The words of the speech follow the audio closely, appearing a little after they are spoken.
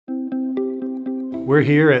We're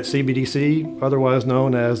here at CBDC, otherwise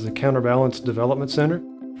known as the Counterbalance Development Center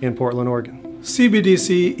in Portland, Oregon.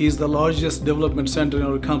 CBDC is the largest development center in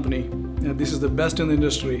our company, and this is the best in the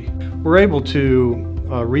industry. We're able to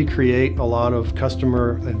recreate a lot of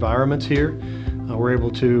customer environments here. We're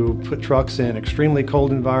able to put trucks in extremely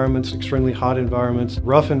cold environments, extremely hot environments,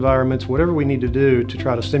 rough environments, whatever we need to do to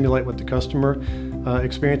try to stimulate what the customer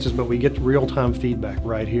experiences, but we get real-time feedback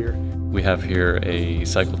right here. We have here a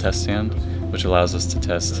cycle test stand, which allows us to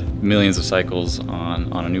test millions of cycles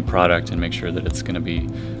on a new product and make sure that it's going to be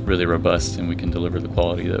really robust and we can deliver the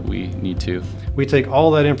quality that we need to. We take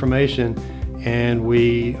all that information and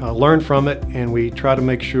we learn from it, and we try to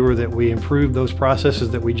make sure that we improve those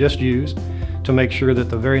processes that we just used to make sure that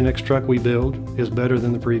the very next truck we build is better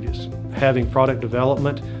than the previous. Having product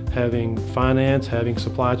development, having finance, having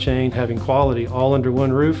supply chain, having quality all under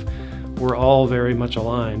one roof, we're all very much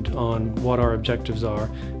aligned on what our objectives are,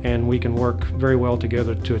 and we can work very well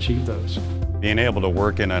together to achieve those. Being able to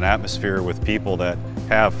work in an atmosphere with people that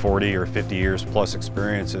have 40 or 50 years plus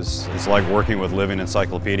experience is like working with living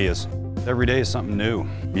encyclopedias. Every day is something new.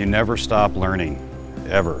 You never stop learning,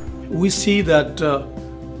 ever. We see that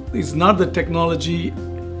it's not the technology,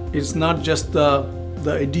 it's not just the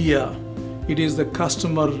idea, it is the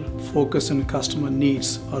customer focus and customer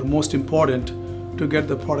needs are most important to get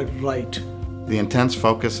the product right. The intense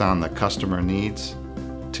focus on the customer needs,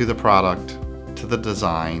 to the product, to the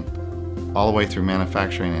design, all the way through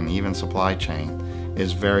manufacturing and even supply chain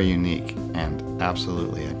is very unique and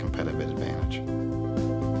absolutely a competitive advantage.